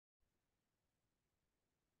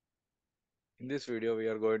In this video, we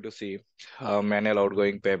are going to see manual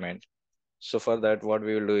outgoing payment. So for that, what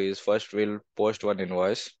we will do is first we'll post one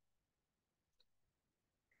invoice.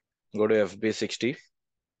 Go to FB60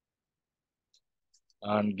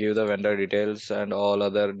 and give the vendor details and all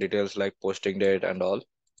other details like posting date and all.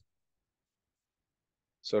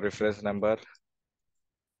 So reference number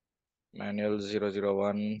manual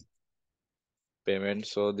 001 payment.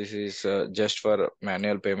 So this is just for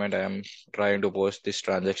manual payment. I am trying to post this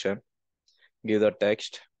transaction. Give the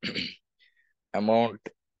text amount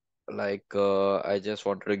like I just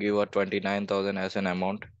wanted to give a 29,000 as an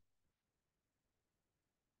amount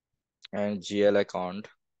and GL account.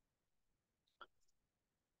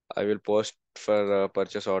 I will post for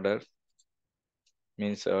purchase order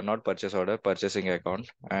means not purchase order, purchasing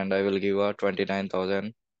account, and I will give a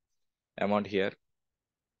 29,000 amount here.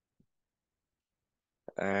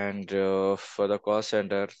 And for the cost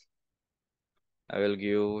center, I will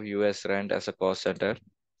give US rent as a cost center.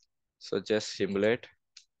 So just simulate.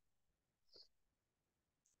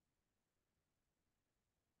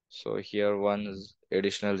 So here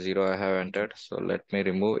additional zero I have entered. So let me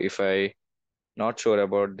remove. If I not sure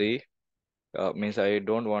about the means I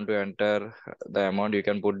don't want to enter the amount, you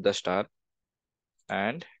can put the star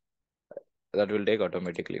and that will take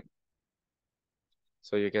automatically.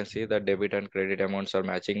 So you can see that debit and credit amounts are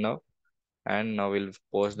matching now. And now we'll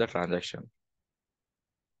post the transaction.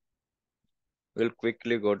 We'll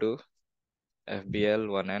quickly go to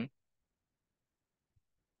FBL1N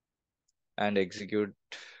and execute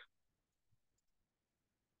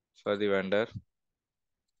for the vendor.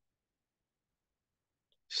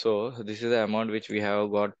 So this is the amount which we have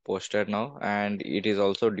got posted now and it is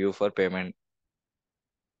also due for payment.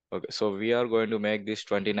 Okay, so we are going to make this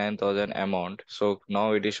 29,000 amount. So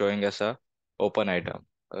now it is showing as a open item.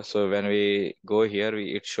 So when we go here,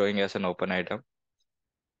 it's showing as an open item.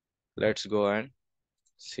 Let's go and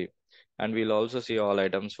see. And we'll also see all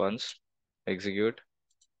items once. Execute.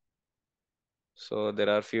 So there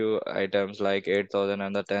are few items like 8,000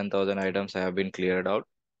 and the 10,000 items have been cleared out.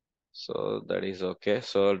 So that is okay.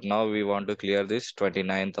 So now we want to clear this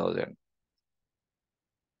 29,000.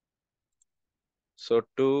 So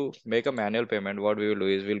to make a manual payment, what we will do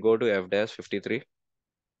is we'll go to F-53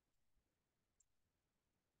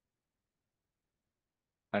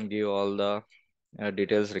 and give all the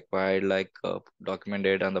details required like document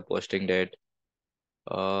date and the posting date,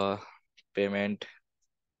 uh, payment.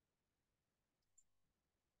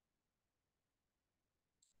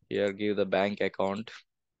 Here give the bank account.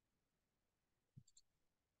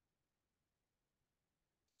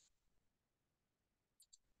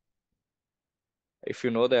 If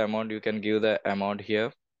you know the amount, you can give the amount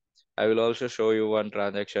here. I will also show you one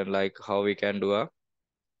transaction like how we can do a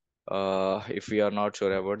if we are not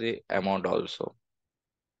sure about the amount also.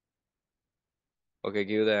 Okay,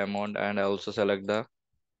 give the amount and also select the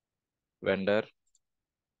vendor.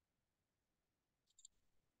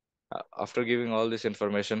 After giving all this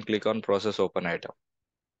information, click on process open item.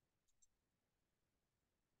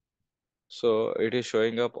 So it is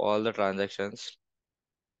showing up all the transactions.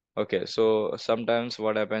 Okay, so sometimes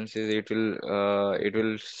what happens is it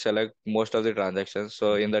will select most of the transactions.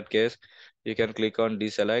 So in that case, you can click on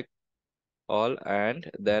deselect all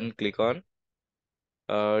and then click on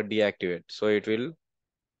deactivate. So it will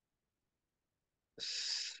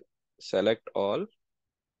s- select all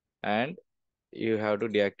and you have to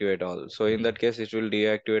deactivate all. So in that case, it will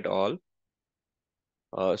deactivate all.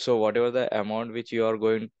 So whatever the amount which you are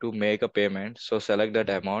going to make a payment, so select that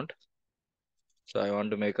amount. So I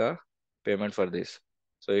want to make a payment for this.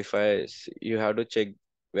 So you have to check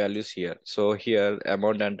values here. So here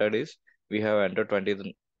amount entered is we have entered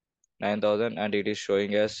 29,000 and it is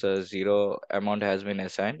showing as zero amount has been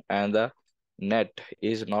assigned and the net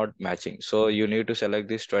is not matching. So you need to select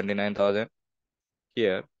this 29,000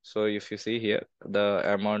 here. So if you see here, the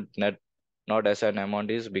amount net not assigned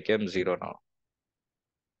amount is became zero now.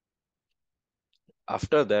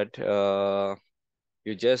 After that,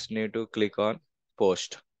 you just need to click on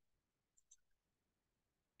post.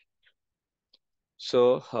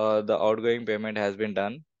 So the outgoing payment has been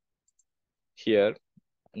done here.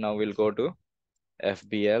 Now we'll go to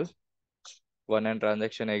FBL one and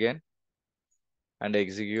transaction again and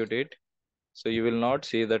execute it. So you will not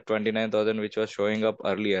see the 29,000 which was showing up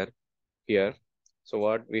earlier here. So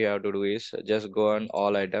what we have to do is just go on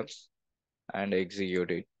all items and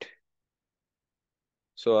execute it.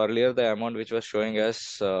 So earlier the amount which was showing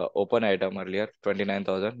as open item earlier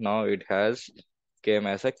 29,000, now it has came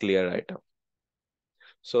as a clear item.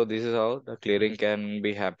 So this is how the clearing can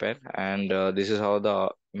be happen and this is how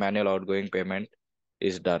the manual outgoing payment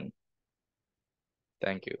is done.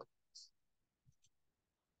 Thank you.